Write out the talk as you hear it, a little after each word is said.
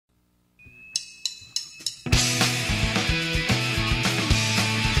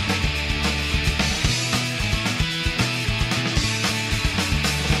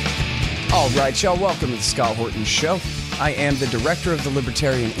right, y'all. Welcome to the Scott Horton Show. I am the director of the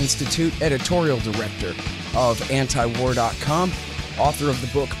Libertarian Institute, editorial director of antiwar.com, author of the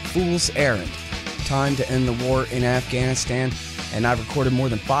book Fool's Errand, Time to End the War in Afghanistan, and I've recorded more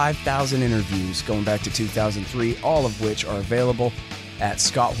than 5,000 interviews going back to 2003, all of which are available at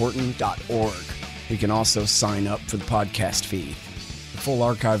scotthorton.org. You can also sign up for the podcast feed. The full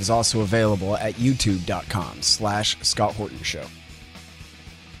archive is also available at youtube.com/Scott Horton Show.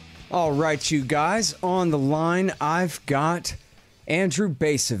 All right, you guys, on the line, I've got Andrew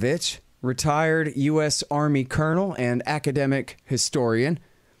Bacevich, retired U.S. Army colonel and academic historian,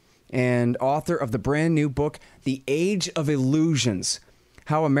 and author of the brand new book, The Age of Illusions,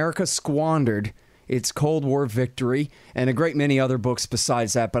 How America Squandered Its Cold War Victory, and a great many other books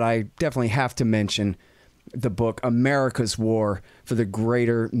besides that, but I definitely have to mention the book America's War for the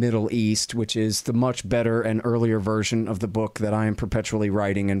Greater Middle East, which is the much better and earlier version of the book that I am perpetually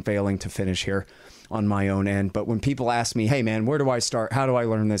writing and failing to finish here on my own end. But when people ask me, hey man, where do I start? How do I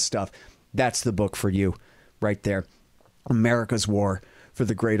learn this stuff? That's the book for you right there. America's War for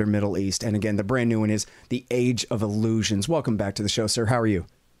the Greater Middle East. And again, the brand new one is The Age of Illusions. Welcome back to the show, sir. How are you?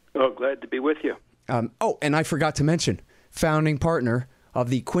 Oh, glad to be with you. And I forgot to mention, founding partner of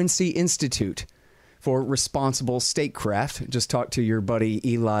the Quincy Institute for Responsible Statecraft. Just talked to your buddy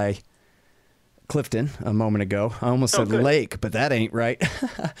Eli Clifton a moment ago. I almost said Lake, but that ain't right.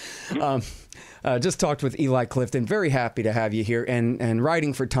 Just talked with Eli Clifton. Very happy to have you here. And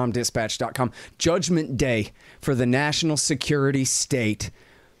writing for TomDispatch.com. Judgment Day for the national security state.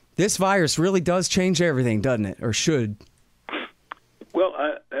 This virus really does change everything, doesn't it? Or should? Well,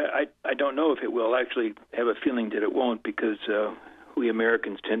 I don't know if it will. I actually have a feeling that it won't, because we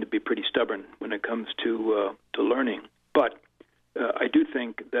Americans tend to be pretty stubborn when it comes to learning. But I do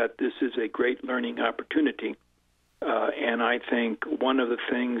think that this is a great learning opportunity, and I think one of the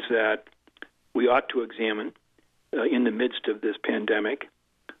things that we ought to examine in the midst of this pandemic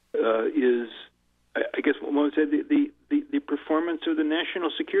is, I guess, one would say the performance of the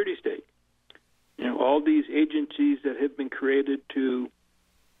national security state. You know, all these agencies that have been created to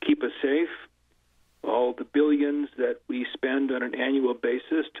keep us safe, all the billions that we spend on an annual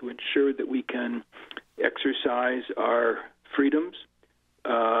basis to ensure that we can exercise our freedoms,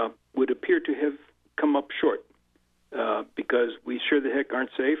 would appear to have come up short, because we sure the heck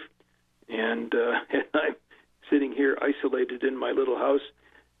aren't safe. And I'm sitting here isolated in my little house.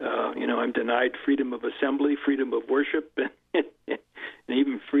 I'm denied freedom of assembly, freedom of worship, and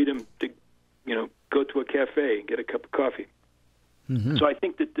even freedom to, go to a cafe and get a cup of coffee. Mm-hmm. So I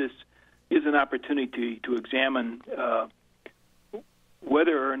think that this is an opportunity to examine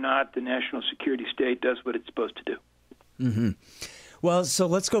whether or not the national security state does what it's supposed to do. Mm-hmm. Well, so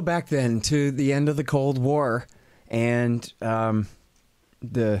let's go back then to the end of the Cold War and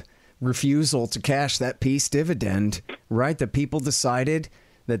the refusal to cash that peace dividend, right? The people decided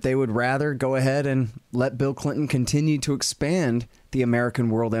that they would rather go ahead and let Bill Clinton continue to expand the American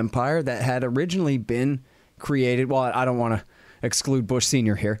world empire that had originally been created. Well, I don't want to exclude Bush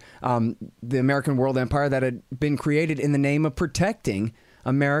Sr. here. The American world empire that had been created in the name of protecting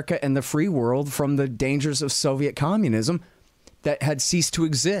America and the free world from the dangers of Soviet communism that had ceased to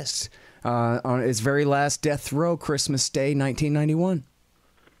exist on its very last death throw, Christmas Day, 1991.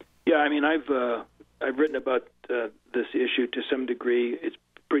 Yeah, I mean, I've written about this issue to some degree. It's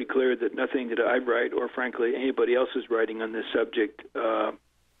pretty clear that nothing that I write, or frankly anybody else is writing on this subject,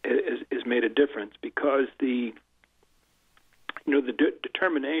 has made a difference, because the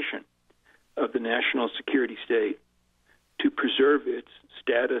determination of the national security state to preserve its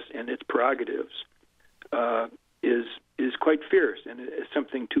status and its prerogatives is quite fierce, and is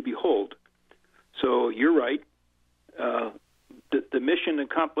something to behold. So you're right. The mission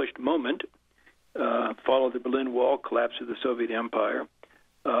accomplished moment, fall of the Berlin Wall, collapse of the Soviet Empire,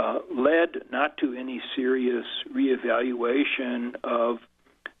 led not to any serious reevaluation of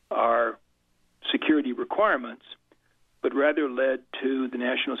our security requirements, but rather led to the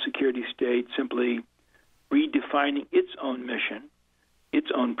national security state simply redefining its own mission, its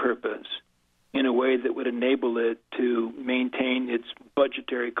own purpose, in a way that would enable it to maintain its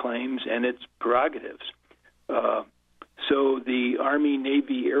budgetary claims and its prerogatives. So the Army,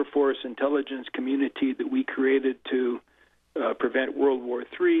 Navy, Air Force, intelligence community that we created to prevent World War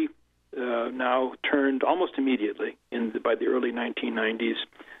III now turned almost immediately, by the early 1990s,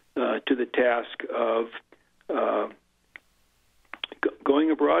 to the task of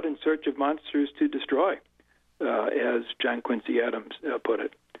going abroad in search of monsters to destroy, as John Quincy Adams put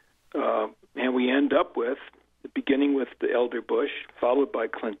it. And we end up with, beginning with the elder Bush, followed by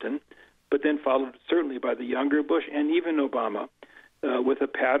Clinton, but then followed certainly by the younger Bush and even Obama, with a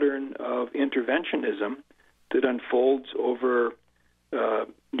pattern of interventionism that unfolds over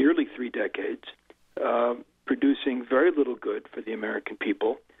nearly 3 decades, producing very little good for the American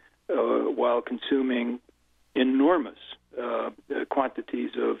people while consuming enormous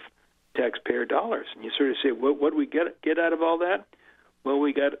quantities of taxpayer dollars. And you sort of say, what do we get out of all that? Well,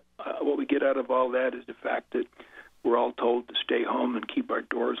 what we get out of all that is the fact that we're all told to stay home and keep our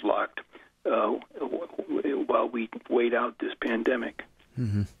doors locked while we wait out this pandemic.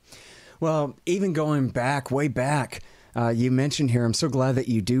 Mm-hmm. Well, even going back, way back, you mentioned here, I'm so glad that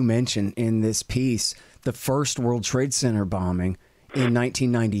you do mention in this piece, the first World Trade Center bombing in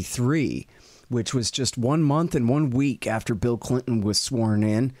 1993, which was just 1 month and 1 week after Bill Clinton was sworn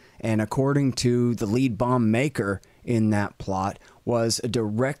in. And according to the lead bomb maker in that plot, was a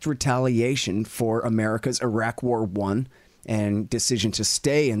direct retaliation for America's Iraq War I and decision to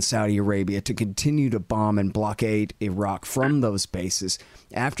stay in Saudi Arabia to continue to bomb and blockade Iraq from those bases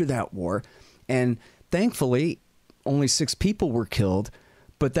after that war. And thankfully, only 6 people were killed,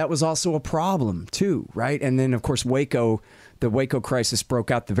 but that was also a problem too, right? And then, of course, the Waco crisis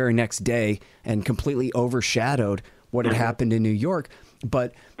broke out the very next day and completely overshadowed what had happened in New York.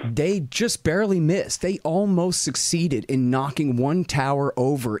 But they just barely missed. They almost succeeded in knocking one tower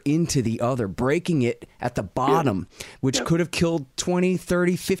over into the other, breaking it at the bottom, which could have killed 20,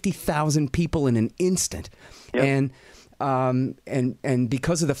 30, 50,000 people in an instant. And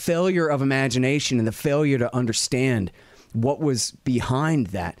because of the failure of imagination and the failure to understand what was behind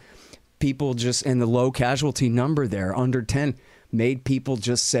that, people just, and the low casualty number there, under 10, made people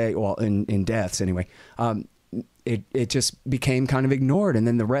just say, well, in deaths anyway, it just became kind of ignored. And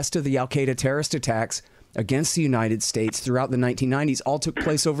then the rest of the Al-Qaeda terrorist attacks against the United States throughout the 1990s all took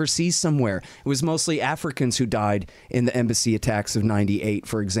place overseas somewhere. It was mostly Africans who died in the embassy attacks of 98,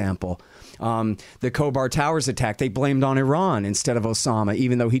 for example. The Khobar Towers attack, they blamed on Iran instead of Osama,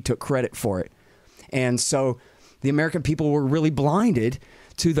 even though he took credit for it. And so the American people were really blinded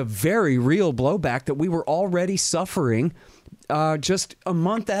to the very real blowback that we were already suffering just a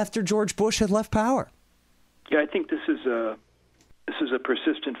month after George Bush had left power. Yeah, I think this is a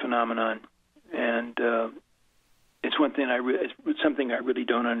persistent phenomenon, and it's something I really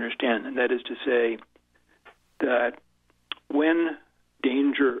don't understand, and that is to say that when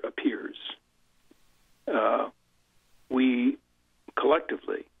danger appears, we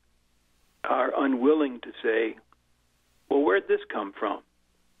collectively are unwilling to say, well, where'd this come from?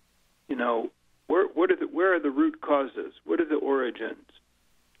 You know, where are the root causes? What are the origins?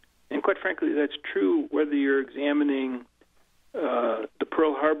 And quite frankly, that's true whether you're examining the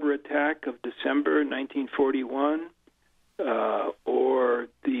Pearl Harbor attack of December 1941 or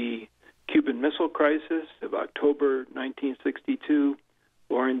the Cuban Missile Crisis of October 1962,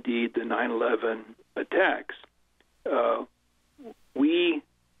 or indeed the 9/11 attacks. We,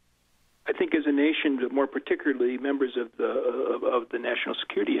 I think, as a nation, but more particularly members of the national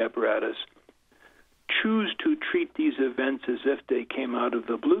security apparatus, choose to treat these events as if they came out of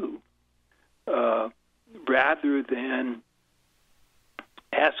the blue, rather than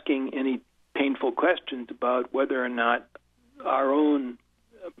asking any painful questions about whether or not our own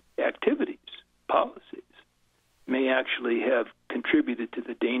activities, policies, may actually have contributed to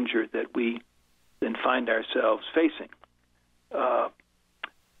the danger that we then find ourselves facing.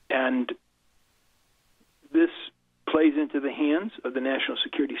 And this plays into the hands of the national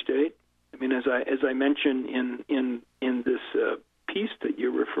security state. I mean, as I mentioned in this piece that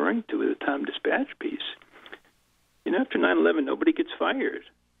you're referring to, the Tom Dispatch piece, after 9/11, nobody gets fired.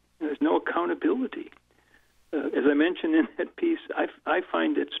 There's no accountability. As I mentioned in that piece, I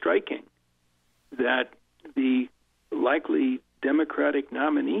find it striking that the likely Democratic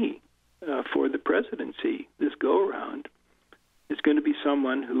nominee for the presidency this go-around is going to be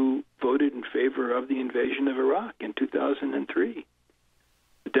someone who voted in favor of the invasion of Iraq in 2003.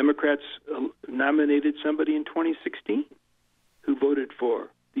 The Democrats nominated somebody in 2016 who voted for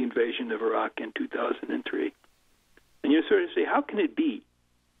the invasion of Iraq in 2003. And you sort of say, how can it be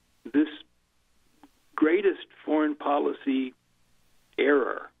this greatest foreign policy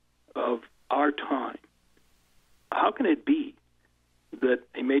error of our time? How can it be that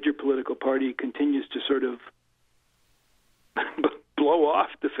a major political party continues to sort of blow off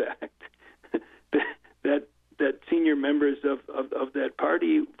the fact that senior members of that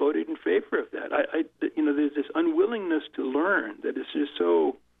party voted in favor of that? There's this unwillingness to learn that is just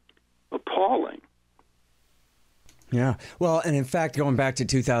so appalling. Yeah. Well, and in fact, going back to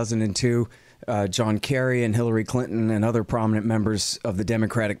 2002, John Kerry and Hillary Clinton and other prominent members of the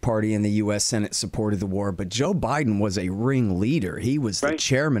Democratic Party in the U.S. Senate supported the war. But Joe Biden was a ringleader. He was the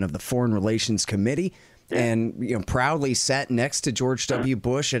chairman of the Foreign Relations Committee, and proudly sat next to George W.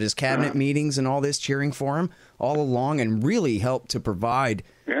 Bush at his cabinet meetings and all this, cheering for him all along, and really helped to provide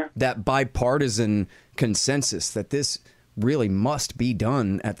that bipartisan consensus that this really must be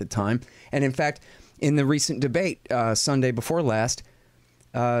done at the time. And in fact, in the recent debate Sunday before last,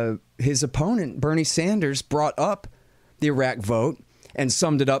 his opponent, Bernie Sanders, brought up the Iraq vote and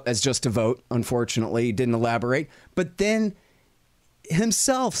summed it up as just a vote. Unfortunately, he didn't elaborate. But then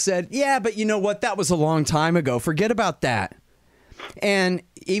himself said, yeah, but you know what? That was a long time ago. Forget about that. And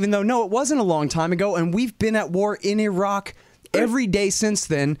even though, no, it wasn't a long time ago, and we've been at war in Iraq every day since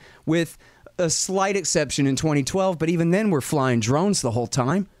then, with a slight exception in 2012. But even then, we're flying drones the whole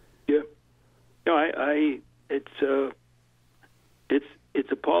time. Yeah. No, it's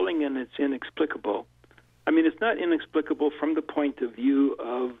appalling and it's inexplicable. I mean, it's not inexplicable from the point of view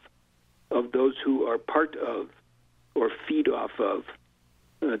of those who are part of or feed off of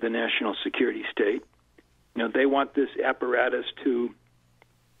the national security state. They want this apparatus to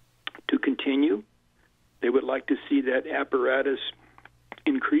continue. They would like to see that apparatus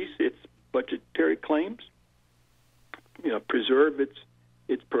increase its budgetary claims, preserve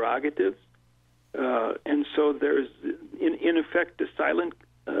its prerogatives, and so there's in effect a silent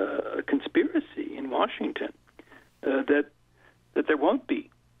conspiracy in Washington that there won't be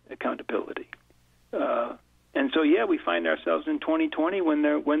accountability. And so, we find ourselves in 2020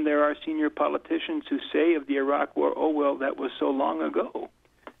 when there are senior politicians who say of the Iraq War, "Oh well, that was so long ago."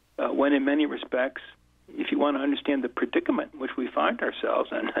 When in many respects, if you want to understand the predicament in which we find ourselves,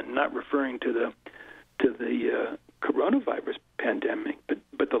 and not referring to the coronavirus pandemic,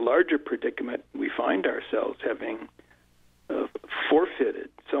 but the larger predicament, we find ourselves having forfeited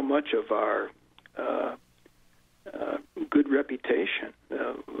so much of our good reputation,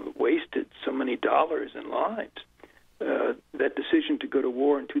 wasted so many dollars and lives. That decision to go to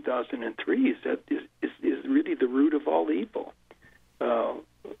war in 2003 is really the root of all evil.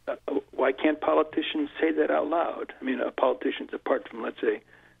 Why can't politicians say that out loud? I mean, politicians apart from, let's say,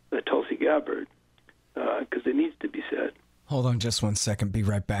 Tulsi Gabbard, because it needs to be said. Hold on just one second. Be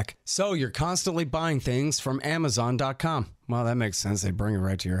right back. So you're constantly buying things from Amazon.com. Well, that makes sense. They bring it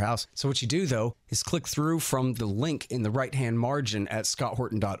right to your house. So what you do, though, is click through from the link in the right-hand margin at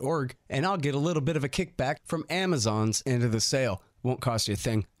scotthorton.org, and I'll get a little bit of a kickback from Amazon's end of the sale. Won't cost you a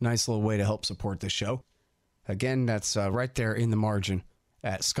thing. Nice little way to help support the show. Again, that's right there in the margin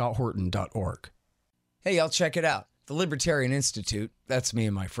at scotthorton.org. Hey, y'all, check it out. The Libertarian Institute, that's me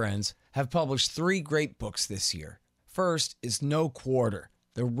and my friends, have published 3 great books this year. First is No Quarter,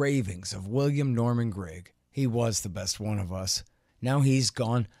 The Ravings of William Norman Grigg. He was the best one of us. Now he's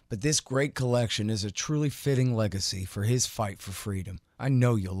gone, but this great collection is a truly fitting legacy for his fight for freedom. I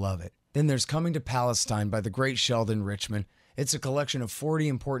know you'll love it. Then there's Coming to Palestine by the great Sheldon Richman. It's a collection of 40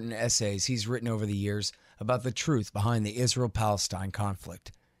 important essays he's written over the years about the truth behind the Israel-Palestine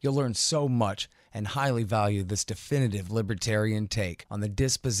conflict. You'll learn so much and highly value this definitive libertarian take on the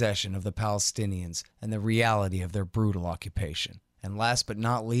dispossession of the Palestinians and the reality of their brutal occupation. And last but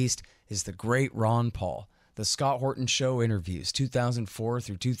not least is the great Ron Paul, The Scott Horton Show Interviews 2004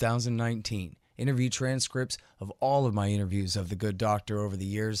 through 2019. Interview transcripts of all of my interviews of the good doctor over the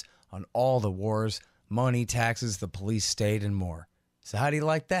years on all the wars, money, taxes, the police state, and more. So how do you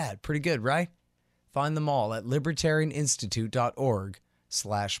like that? Pretty good, right? Find them all at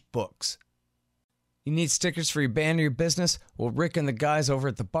libertarianinstitute.org/books. You need stickers for your band or your business? Well, Rick and the guys over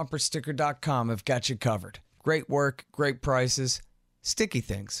at thebumpersticker.com have got you covered. Great work, great prices, sticky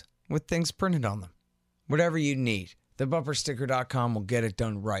things with things printed on them. Whatever you need, thebumpersticker.com will get it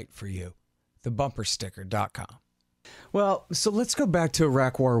done right for you. Thebumpersticker.com. Well, so let's go back to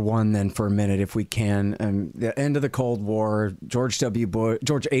Iraq War I then for a minute, if we can. The end of the Cold War, George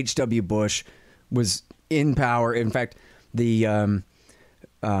H.W. Bush was in power. In fact, the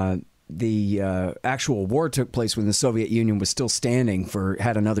actual war took place when the Soviet Union was still standing,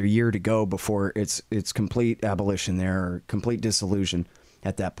 had another year to go before its complete abolition there, or complete dissolution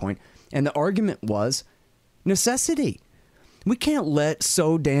at that point. And the argument was necessity. We can't let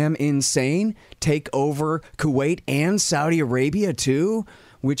so damn insane take over Kuwait and Saudi Arabia too,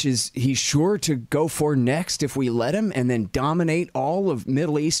 which is he's sure to go for next if we let him, and then dominate all of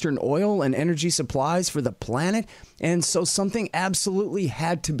Middle Eastern oil and energy supplies for the planet. And so something absolutely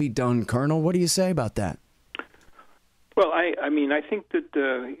had to be done, Colonel. What do you say about that? Well, I mean, I think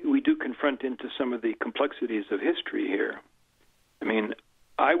that we do confront into some of the complexities of history here. I mean,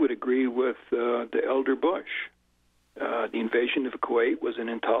 I would agree with the elder Bush. The invasion of Kuwait was an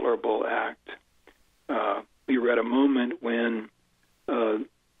intolerable act. We were at a moment when the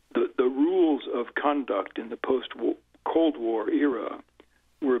rules of conduct in the post-Cold War era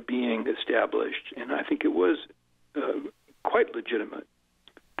were being established, and I think it was quite legitimate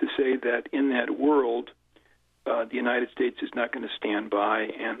to say that in that world, the United States is not going to stand by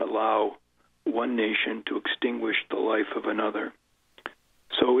and allow one nation to extinguish the life of another.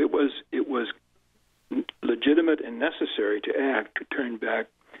 So it was legitimate and necessary to act to turn back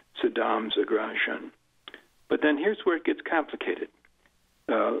Saddam's aggression. But then here's where it gets complicated.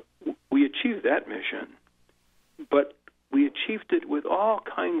 We achieved that mission, but we achieved it with all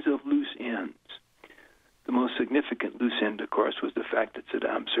kinds of loose ends. The most significant loose end, of course, was the fact that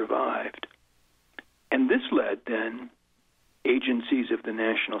Saddam survived. And this led then agencies of the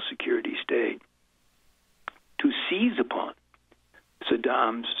national security state to seize upon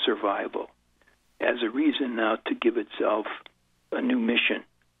Saddam's survival as a reason now to give itself a new mission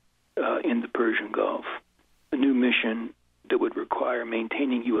in the Persian Gulf, a new mission that would require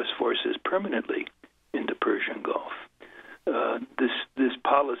maintaining U.S. forces permanently in the Persian Gulf. This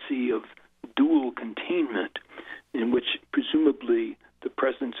policy of dual containment, in which presumably the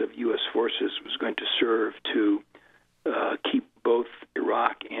presence of U.S. forces was going to serve to keep both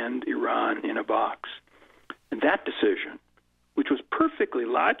Iraq and Iran in a box. And that decision, which was perfectly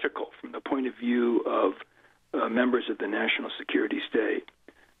logical from the point of view of members of the national security state,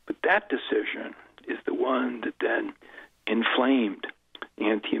 but that decision is the one that then inflamed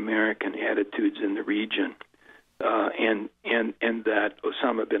anti-American attitudes in the region, and that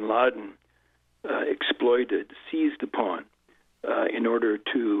Osama bin Laden exploited, seized upon, in order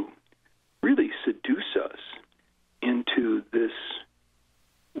to really seduce us into this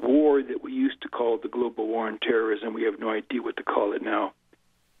war that we used to call the global war on terrorism. We have no idea what to call it now,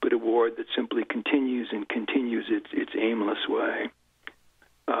 but a war that simply continues and continues its aimless way.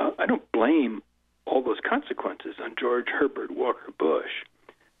 I don't blame all those consequences on George Herbert Walker Bush,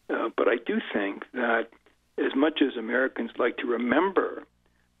 but I do think that as much as Americans like to remember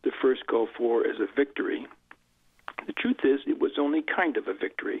the first Gulf War as a victory, the truth is it was only kind of a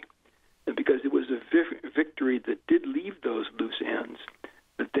victory, because it was a victory that did leave those loose ends,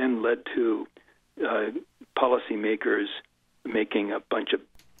 that then led to policymakers making a bunch of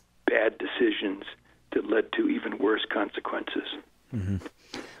bad decisions that led to even worse consequences. Mm-hmm.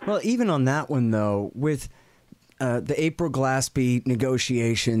 Well, even on that one, though, with the April Glaspie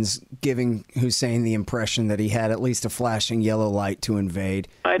negotiations giving Hussein the impression that he had at least a flashing yellow light to invade.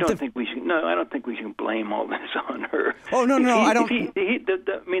 I don't think we should blame all this on her. Oh, no, I don't.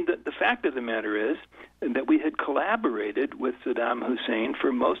 The fact of the matter is that we had collaborated with Saddam Hussein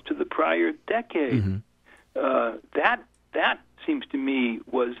for most of the prior decade. Mm-hmm. That seems to me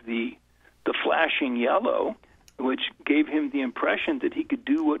was the flashing yellow, which gave him the impression that he could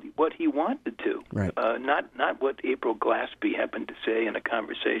do what he wanted to, right. Not what April Glaspie happened to say in a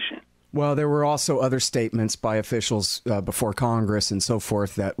conversation. Well, there were also other statements by officials before Congress and so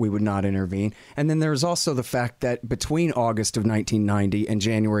forth that we would not intervene. And then there's also the fact that between August of 1990 and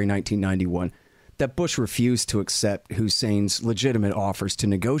January 1991, that Bush refused to accept Hussein's legitimate offers to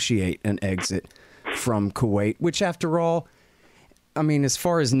negotiate an exit from Kuwait, which, after all, I mean, as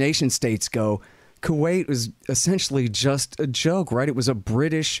far as nation states go, Kuwait was essentially just a joke, right? It was a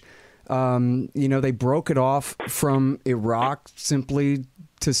British, they broke it off from Iraq simply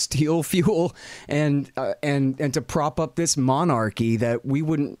to steal fuel and to prop up this monarchy that we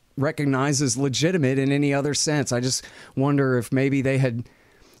wouldn't recognize as legitimate in any other sense. I just wonder if maybe they had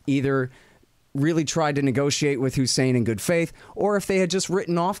either really tried to negotiate with Hussein in good faith, or if they had just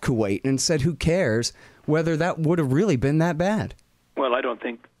written off Kuwait and said, who cares, whether that would have really been that bad. Well, I don't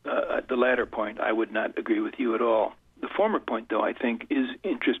think the latter point, I would not agree with you at all. The former point, though, I think is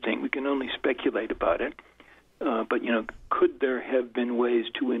interesting. We can only speculate about it. But, could there have been ways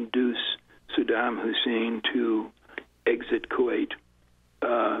to induce Saddam Hussein to exit Kuwait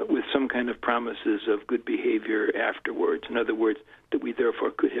with some kind of promises of good behavior afterwards? In other words, that we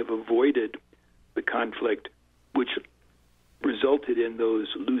therefore could have avoided the conflict which resulted in those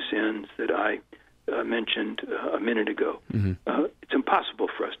loose ends that I mentioned a minute ago. Mm-hmm. It's impossible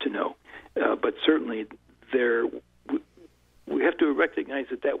for us to know. But certainly we have to recognize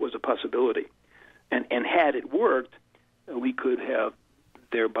that was a possibility. And had it worked, we could have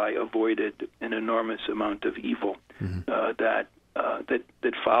thereby avoided an enormous amount of evil mm-hmm. that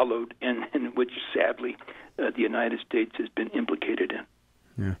followed, and which sadly the United States has been implicated in.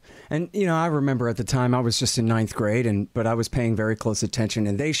 Yeah. And, I remember at the time I was just in ninth grade, but I was paying very close attention,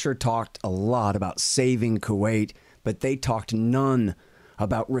 and they sure talked a lot about saving Kuwait, but they talked none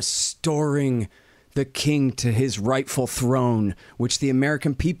about restoring the king to his rightful throne, which the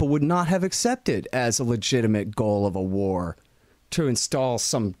American people would not have accepted as a legitimate goal of a war, to install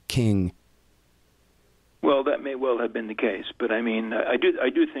some king. Well, that may may well have been the case, but I mean, I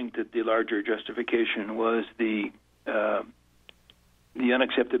do think that the larger justification was the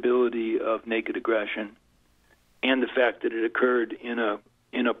unacceptability of naked aggression, and the fact that it occurred in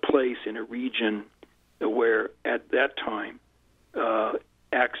a place, in a region where at that time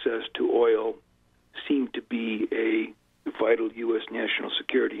access to oil seemed to be a vital U.S. national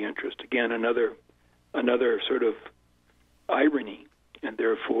security interest. Again, another sort of irony, and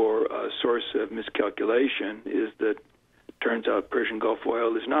therefore a source of miscalculation, is that it turns out Persian Gulf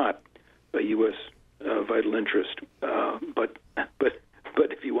oil is not a U.S. Vital interest. But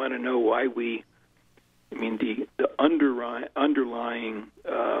if you want to know why the underlying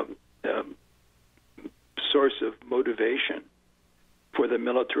source of motivation for the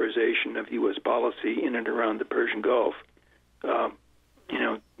militarization of U.S. policy in and around the Persian Gulf,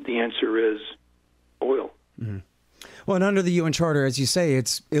 the answer is oil. Mm-hmm. Well, and under the UN Charter, as you say,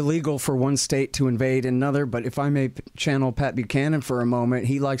 it's illegal for one state to invade another. But if I may channel Pat Buchanan for a moment,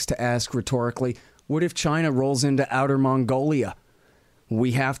 he likes to ask rhetorically, what if China rolls into Outer Mongolia?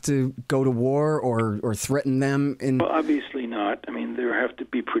 We have to go to war or threaten them? Well, obviously not. I mean, there have to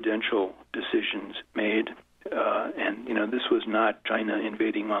be prudential decisions made. And this was not China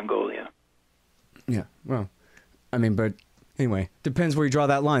invading Mongolia. Yeah, well, I mean, but anyway, depends where you draw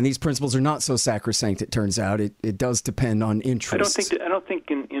that line. These principles are not so sacrosanct, it turns out. It does depend on interests. I don't think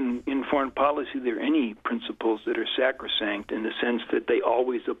in foreign policy there are any principles that are sacrosanct in the sense that they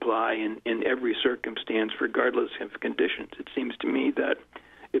always apply in every circumstance, regardless of conditions. It seems to me that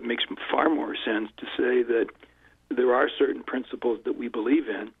it makes far more sense to say that there are certain principles that we believe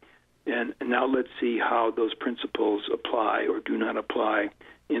in, and now let's see how those principles apply or do not apply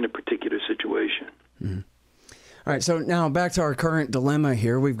in a particular situation. Mm-hmm. All right, so now back to our current dilemma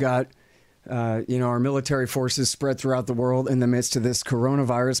here. We've got, our military forces spread throughout the world in the midst of this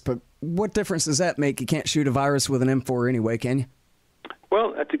coronavirus, but what difference does that make? You can't shoot a virus with an M4 anyway, can you?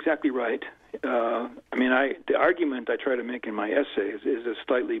 Well, that's exactly right. The argument I try to make in my essay is a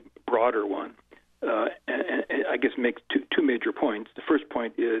slightly broader one, and I guess makes two major points. The first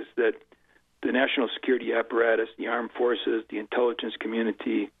point is that the national security apparatus, the armed forces, the intelligence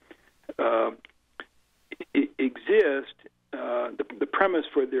community exist. The premise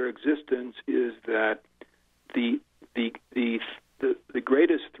for their existence is that the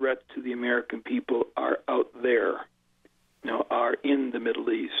greatest threats to the American people are out there, are in the Middle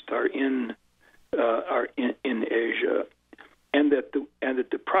East, are in Asia, and that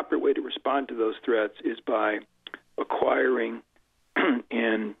the proper way to respond to those threats is by acquiring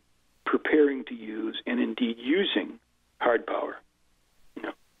and preparing to use, and indeed using, hard power.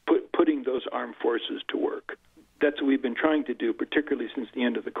 Putting those armed forces to work. That's what we've been trying to do, particularly since the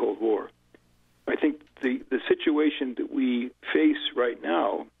end of the Cold War. I think the situation that we face right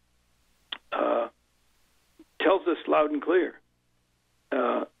now tells us loud and clear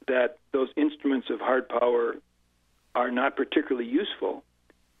that those instruments of hard power are not particularly useful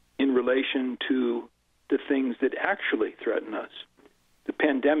in relation to the things that actually threaten us. The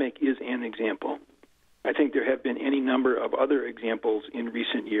pandemic is an example. I think there have been any number of other examples in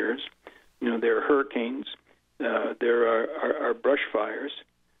recent years. There are hurricanes, there are brush fires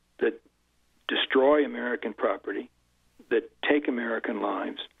that destroy American property, that take American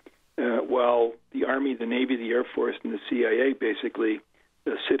lives, while the Army, the Navy, the Air Force, and the CIA basically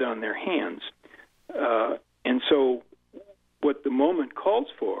sit on their hands. And so what the moment calls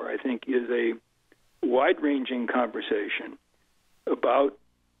for, I think, is a wide-ranging conversation about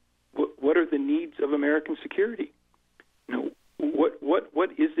what are the needs of American security? What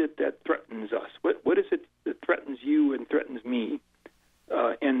is it that threatens us? What is it that threatens you and threatens me?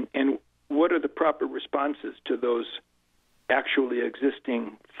 And what are the proper responses to those actually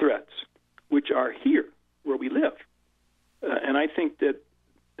existing threats, which are here where we live? And I think that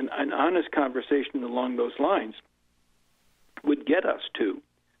an honest conversation along those lines would get us to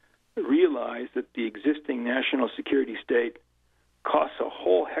realize that the existing national security state costs a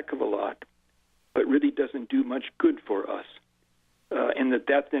whole heck of a lot, but really doesn't do much good for us. And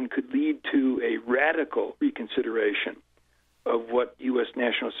that then could lead to a radical reconsideration of what U.S.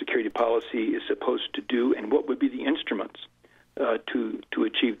 national security policy is supposed to do and what would be the instruments to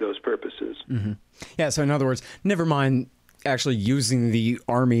achieve those purposes. Mm-hmm. Yeah, so in other words, never mind actually using the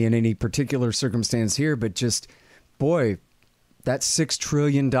Army in any particular circumstance here, but just, boy, that's $6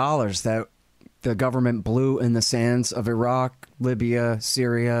 trillion that the government blew in the sands of Iraq, Libya,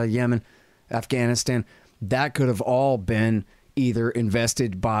 Syria, Yemen, Afghanistan. That could have all been either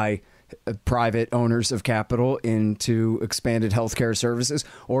invested by private owners of capital into expanded healthcare services,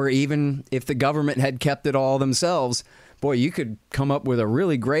 or even if the government had kept it all themselves, boy, you could come up with a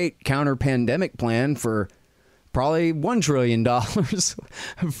really great counter-pandemic plan for probably $1 trillion,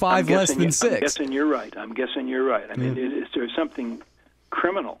 five less than six. I'm guessing you're right. I mean, is there something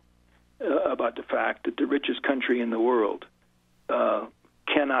criminal about the fact that the richest country in the world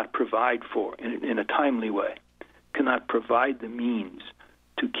cannot provide for, in a timely way, cannot provide the means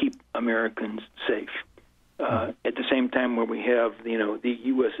to keep Americans safe? At the same time, where we have, the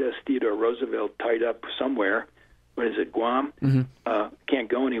USS Theodore Roosevelt tied up somewhere, what is it, Guam? Can't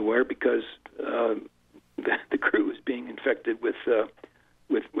go anywhere because the crew is being infected with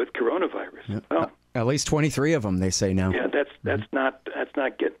coronavirus. Yep. Well, at least 23 of them, they say now. Yeah, that's not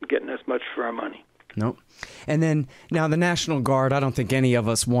getting us much for our money. Nope. And then now the National Guard, I don't think any of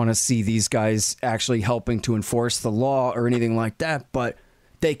us want to see these guys actually helping to enforce the law or anything like that, but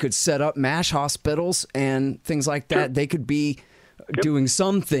they could set up MASH hospitals and things like that. Sure. They could be doing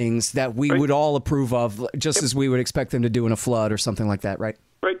some things that we would all approve of, just as we would expect them to do in a flood or something like that, right?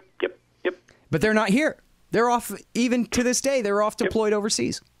 Right. Yep. But they're not here. They're off, even to this day, they're off deployed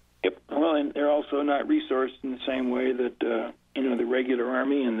overseas. Yep. Well, and they're also not resourced in the same way that, the regular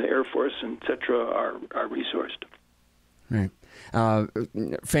Army and the Air Force, and et cetera, are resourced. Right.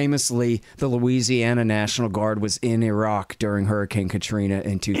 Famously, the Louisiana National Guard was in Iraq during Hurricane Katrina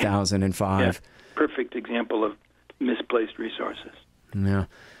in 2005. Yeah. Perfect example of misplaced resources. Yeah.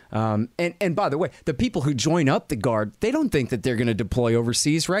 And by the way, the people who join up the Guard, they don't think that they're going to deploy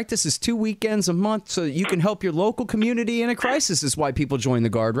overseas, right? This is 2 weekends a month so that you can help your local community in a crisis is why people join the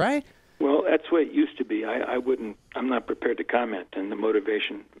Guard, right? Well, that's the way it used to be. I'm not prepared to comment on the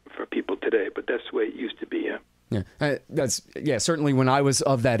motivation for people today, but that's the way it used to be, yeah. Certainly when I was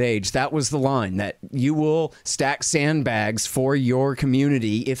of that age, that was the line, that you will stack sandbags for your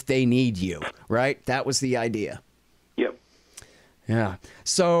community if they need you, right? That was the idea. Yep. Yeah.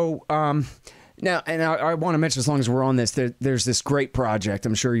 So now, and I want to mention, as long as we're on this, there's this great project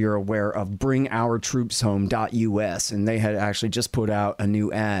I'm sure you're aware of, bringourtroopshome.us, and they had actually just put out a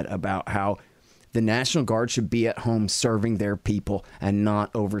new ad about how the National Guard should be at home serving their people and not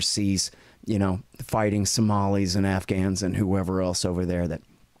overseas, fighting Somalis and Afghans and whoever else over there. That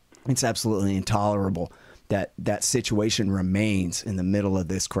it's absolutely intolerable that that situation remains in the middle of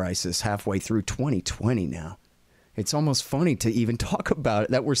this crisis halfway through 2020 now. It's almost funny to even talk about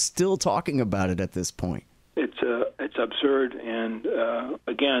it, that we're still talking about it at this point. It's absurd, and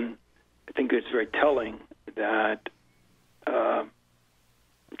again, I think it's very telling that it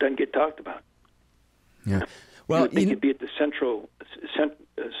doesn't get talked about. Yeah. Well, it could be at the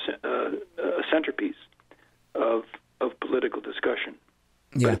centerpiece of political discussion,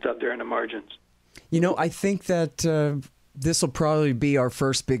 but it's out there in the margins. I think that this will probably be our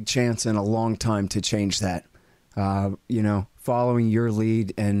first big chance in a long time to change that. Following your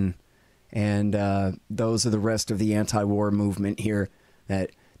lead and those of the rest of the anti-war movement here,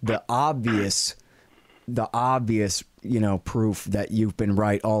 that the obvious, proof that you've been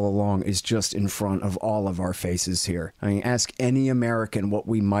right all along is just in front of all of our faces here. I mean, ask any American what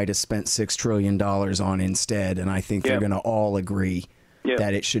we might have spent $6 trillion on instead, and I think they're going to all agree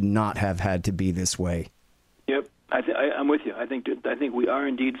that it should not have had to be this way. Yep, I'm with you. I think we are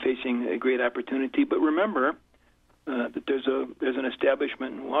indeed facing a great opportunity, but remember that there's an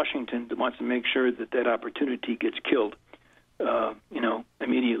establishment in Washington that wants to make sure that opportunity gets killed,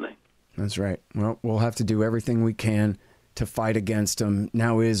 immediately. That's right. Well, we'll have to do everything we can to fight against them.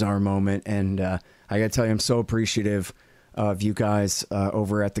 Now is our moment, and I got to tell you, I'm so appreciative of you guys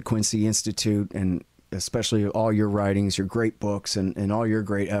over at the Quincy Institute, and especially all your writings, your great books, and all your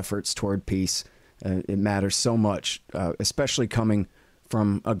great efforts toward peace. It matters so much, especially coming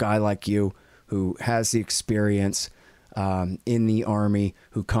from a guy like you who has the experience in the Army,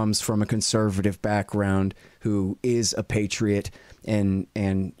 who comes from a conservative background, who is a patriot, and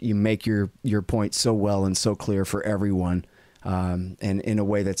you make your point so well and so clear for everyone, and in a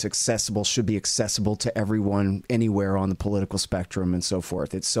way that's accessible, should be accessible to everyone anywhere on the political spectrum and so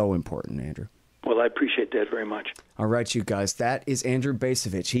forth. It's so important, Andrew. Well, I appreciate that very much. All right, you guys, that is Andrew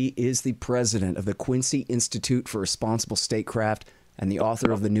Bacevich. He is the president of the Quincy Institute for Responsible Statecraft and the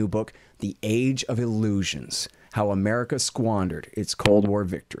author of the new book, The Age of Illusions: How America Squandered Its Cold War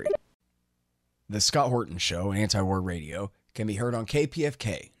Victory. The Scott Horton Show, Anti-War Radio, can be heard on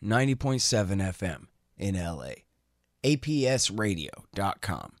KPFK 90.7 FM in LA,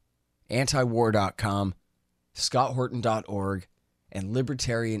 APSradio.com, antiwar.com, scotthorton.org, and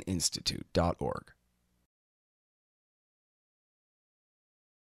libertarianinstitute.org.